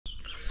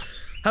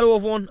Hello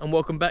everyone and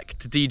welcome back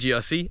to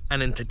DGRC,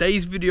 and in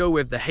today's video we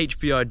have the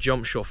HPI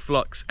Jumpshot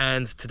Flux,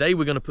 and today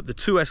we're going to put the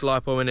 2S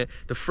lipo in it,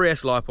 the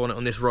 3S lipo on it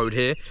on this road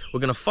here. We're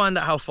going to find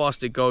out how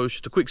fast it goes,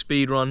 just a quick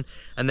speed run,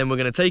 and then we're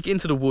going to take it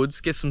into the woods,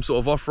 get some sort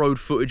of off-road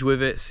footage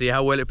with it, see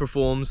how well it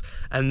performs,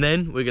 and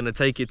then we're going to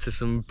take it to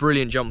some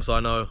brilliant jumps I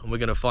know, and we're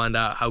going to find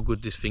out how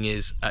good this thing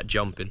is at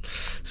jumping.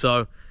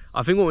 So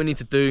I think what we need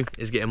to do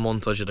is get a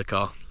montage of the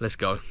car. Let's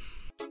go.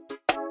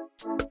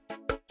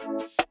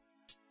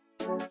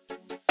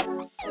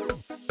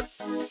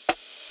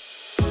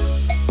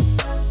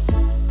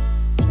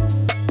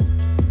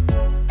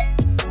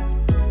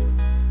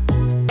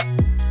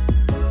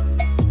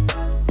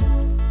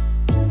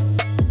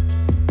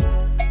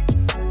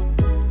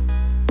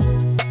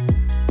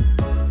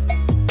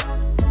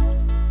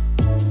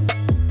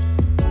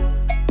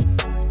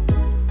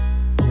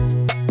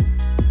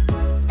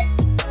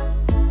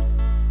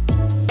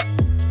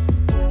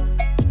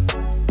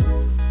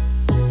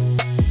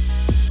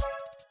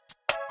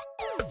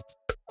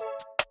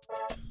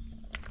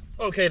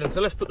 Okay then,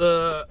 so let's put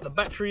the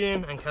battery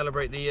in and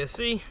calibrate the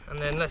ESC, and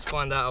then let's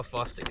find out how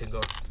fast it can go.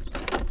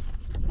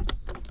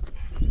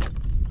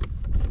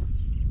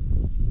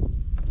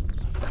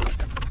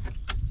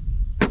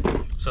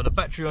 So the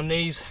battery on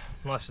these,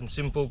 nice and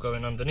simple,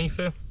 going underneath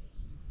here.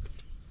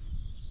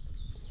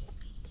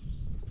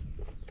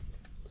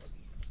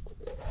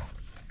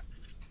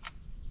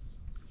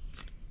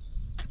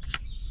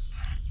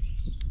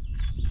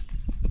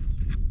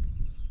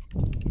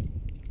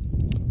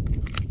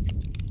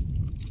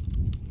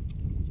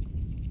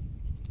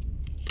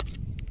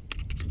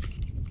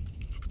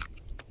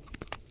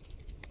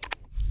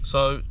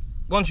 So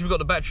once you've got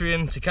the battery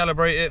in, to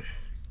calibrate it,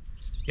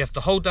 you have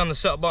to hold down the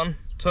setup button,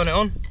 turn it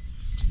on.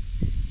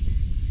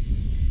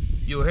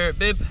 You'll hear it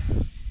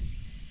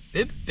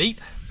beep,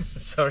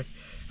 sorry.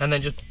 And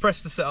then just press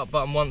the setup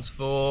button once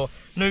for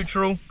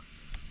neutral,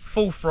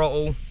 full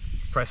throttle,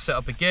 press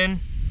setup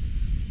again,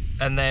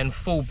 and then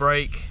full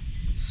brake,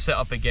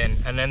 setup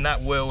again. And then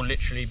that will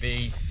literally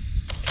be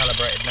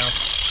calibrated now.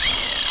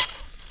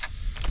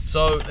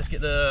 So let's get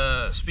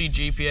the speed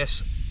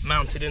GPS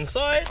mounted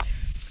inside.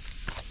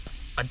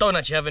 I don't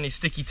actually have any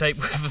sticky tape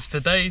with us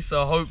today,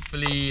 so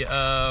hopefully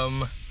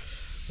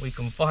we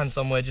can find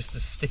somewhere just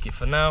to stick it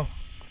for now.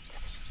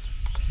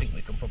 I think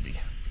we can probably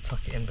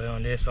tuck it in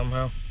behind here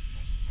somehow.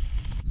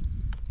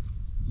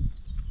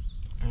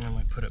 And then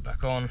we put it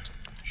back on,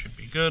 should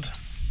be good.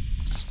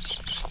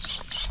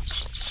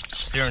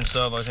 Steering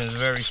servo is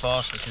very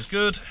fast, which is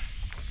good.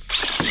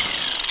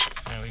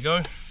 There we go.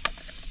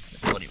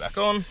 Get the body back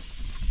on.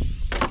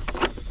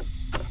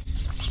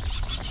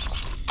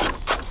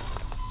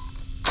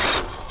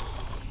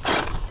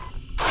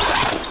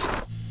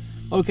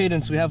 Okay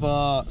then, so we have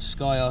our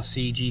Sky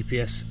RC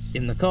GPS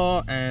in the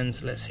car, and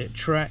let's hit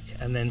track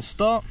and then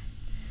start.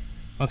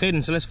 Okay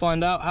then, so let's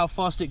find out how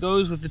fast it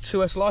goes with the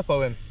 2S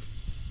lipo in.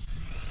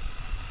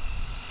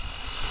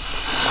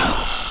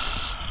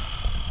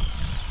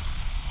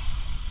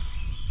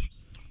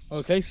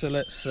 Okay, so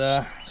let's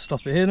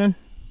stop it here then.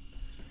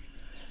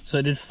 So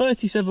it did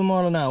 37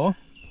 miles an hour,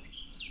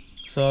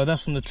 so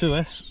that's on the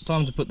 2S.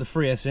 Time to put the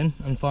 3S in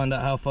and find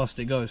out how fast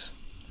it goes.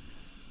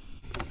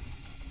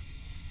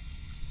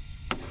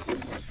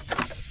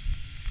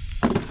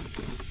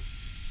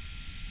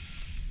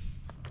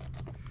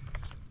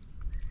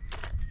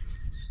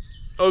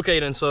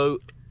 Okay then, so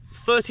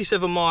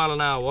 37 miles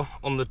an hour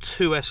on the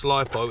 2S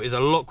lipo is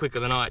a lot quicker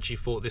than I actually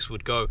thought this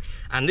would go,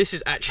 and this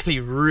is actually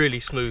really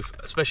smooth,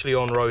 especially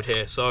on road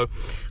here. So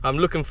I'm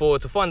looking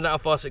forward to finding out how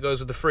fast it goes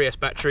with the 3S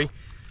battery,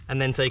 and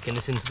then taking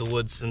this into the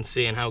woods and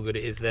seeing how good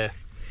it is there.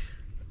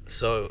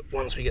 So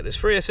once we get this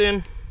 3S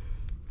in,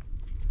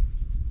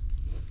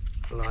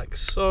 like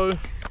so.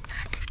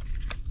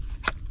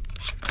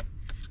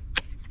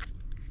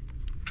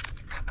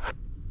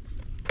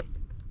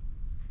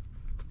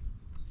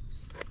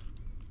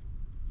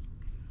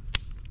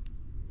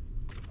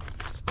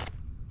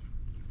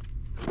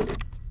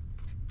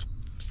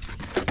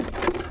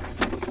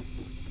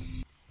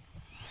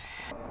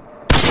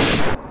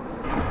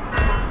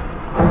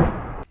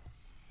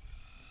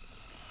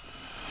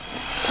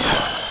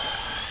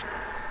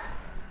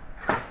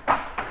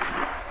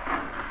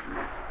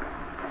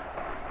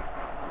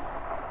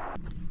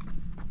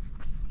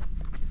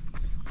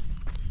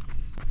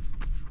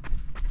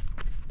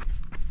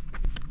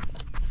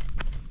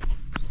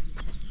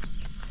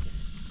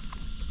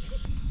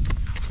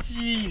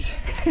 Jeez.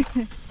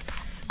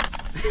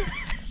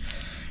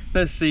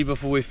 Let's see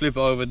before we flip it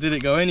over. Did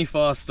it go any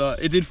faster?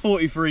 It did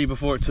 43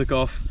 before it took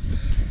off.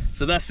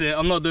 So that's it.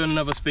 I'm not doing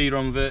another speed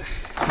run with it.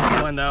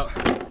 Let's find out.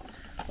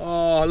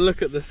 Oh,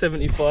 look at the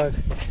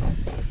 75.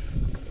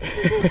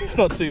 It's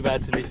not too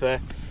bad, to be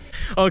fair.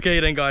 Okay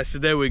then guys, so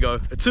there we go.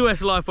 A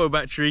 2S lipo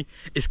battery,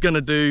 it's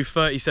gonna do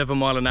 37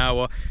 miles an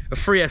hour. A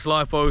 3S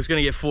lipo is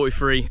gonna get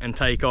 43 and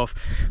take off.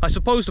 I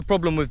suppose the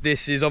problem with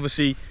this is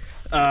obviously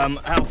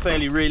how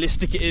fairly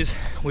realistic it is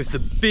with the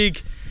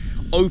big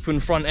open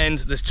front end,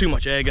 there's too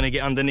much air going to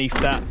get underneath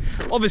that.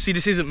 Obviously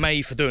this isn't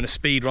made for doing a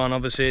speed run,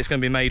 obviously it's going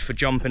to be made for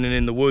jumping and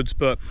in the woods,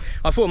 but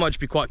I thought it might just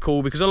be quite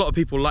cool because a lot of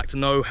people like to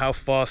know how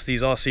fast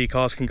these RC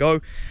cars can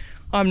go.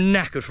 I'm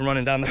knackered from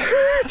running down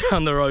the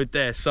down the road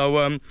there.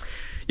 So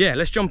yeah,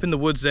 let's jump in the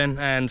woods then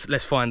and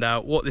let's find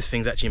out what this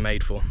thing's actually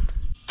made for.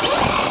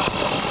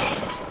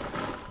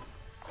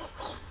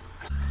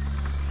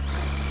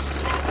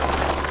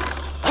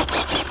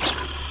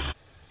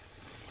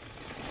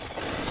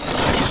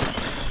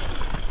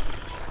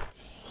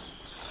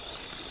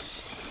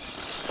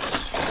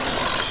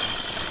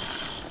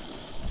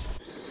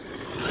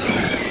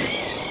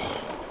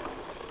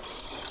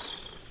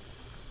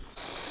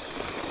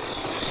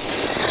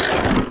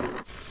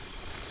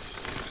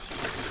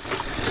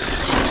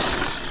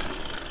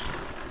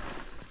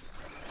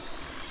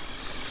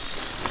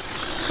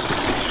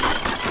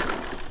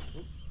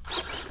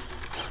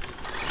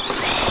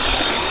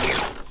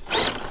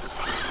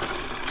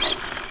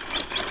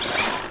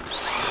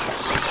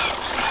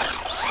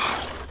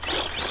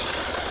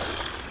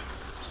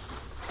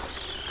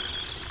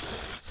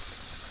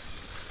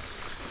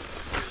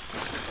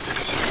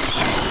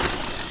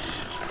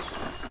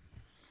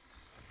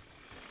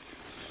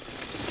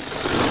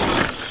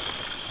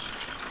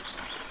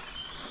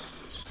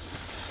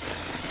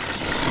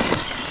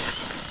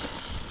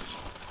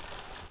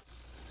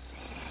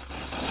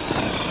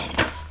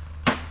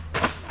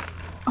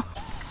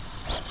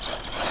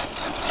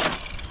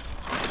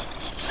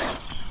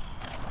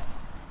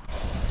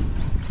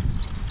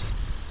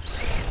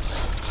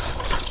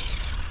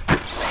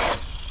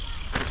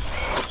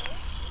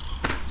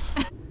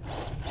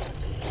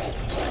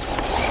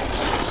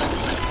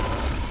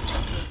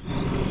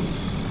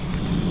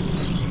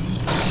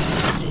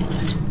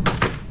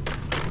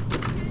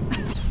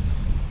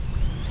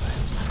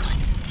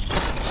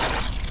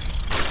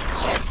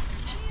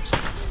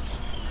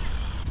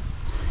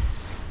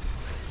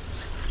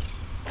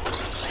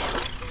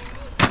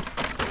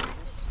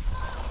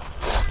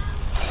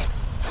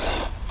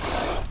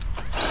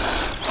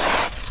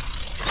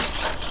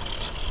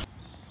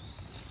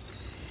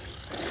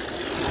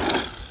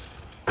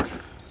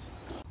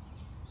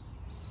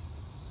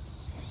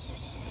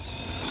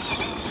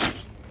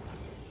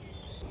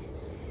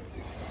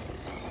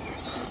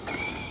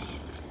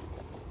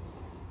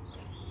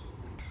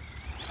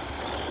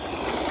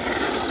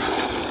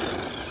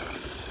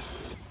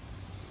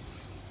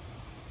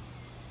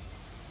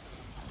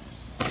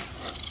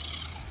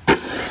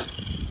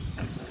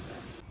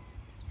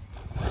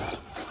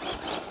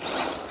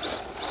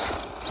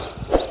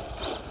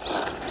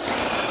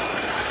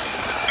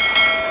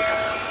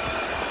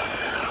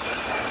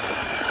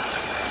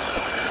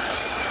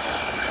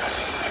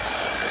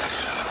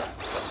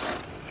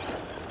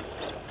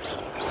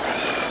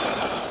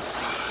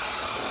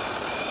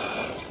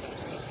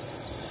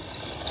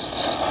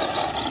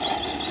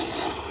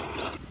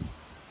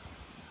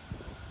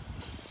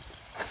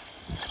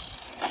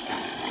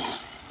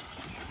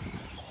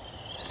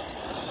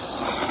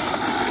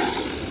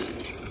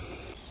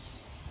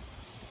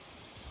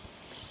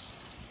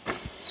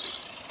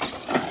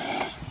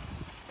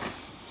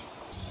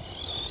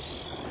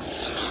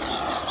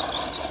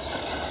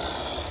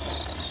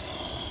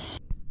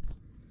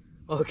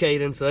 Okay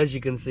then, so as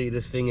you can see,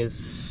 this thing is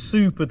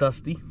super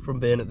dusty from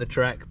being at the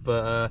track,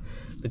 but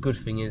the good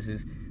thing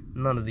is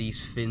none of these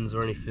fins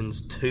or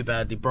anything's too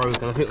badly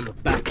broken. I think on the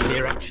back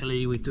here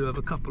actually we do have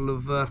a couple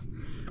of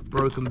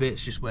broken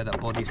bits, just where that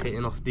body's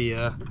hitting off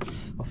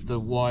the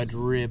wide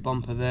rear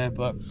bumper there,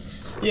 but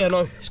yeah,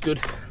 no, it's good.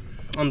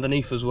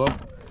 Underneath as well,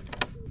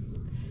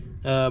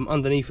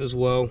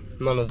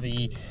 none of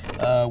the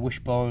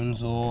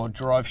wishbones or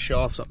drive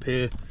shafts up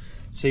here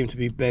seem to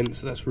be bent,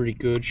 so that's really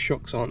good.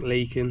 Shocks aren't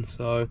leaking,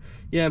 so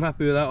yeah, I'm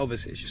happy with that.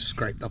 Obviously it's just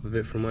scraped up a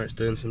bit from where it's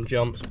doing some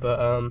jumps,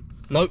 but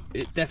nope,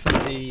 it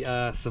definitely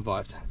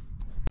survived.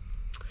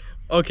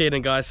 Okay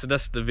then guys, so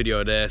that's the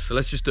video there, so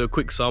let's just do a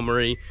quick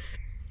summary.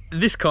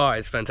 This car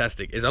is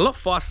fantastic. It's a lot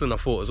faster than I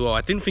thought as well.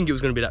 I didn't think it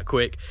was going to be that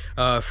quick.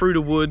 Through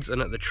the woods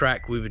and at the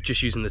track we were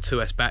just using the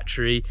 2S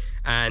battery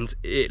and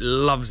it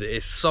loves it.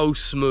 It's so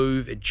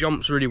smooth, it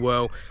jumps really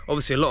well.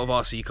 Obviously a lot of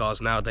RC cars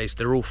nowadays,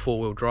 they're all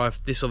 4-wheel drive.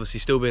 This obviously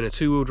still being a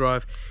 2-wheel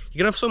drive. You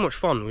can have so much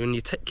fun when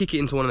you kick it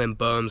into one of them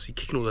berms, you're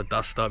kicking all the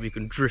dust up, you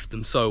can drift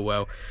them so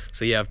well.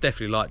 So yeah, I've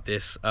definitely liked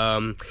this.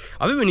 I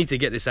think we need to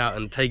get this out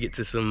and take it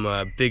to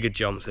some bigger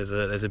jumps. There's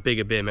a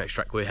bigger BMX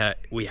track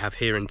we have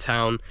here in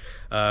town.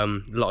 A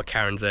lot of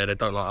Karens there, they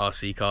don't like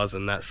RC cars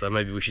and that, so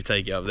maybe we should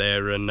take it up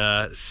there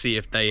and see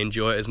if they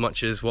enjoy it as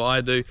much as what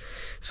I do.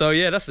 So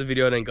yeah, that's the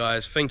video then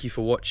guys. Thank you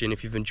for watching.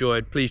 If you've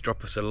enjoyed, please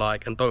drop us a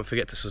like and don't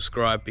forget to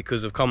subscribe,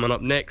 because of coming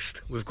up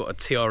next we've got a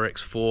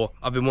TRX4.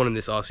 I've been wanting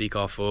this RC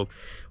car for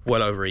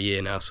well over a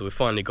year now, so we've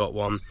finally got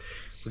one.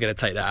 We're going to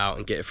take that out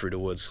and get it through the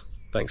woods.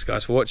 Thanks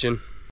guys for watching.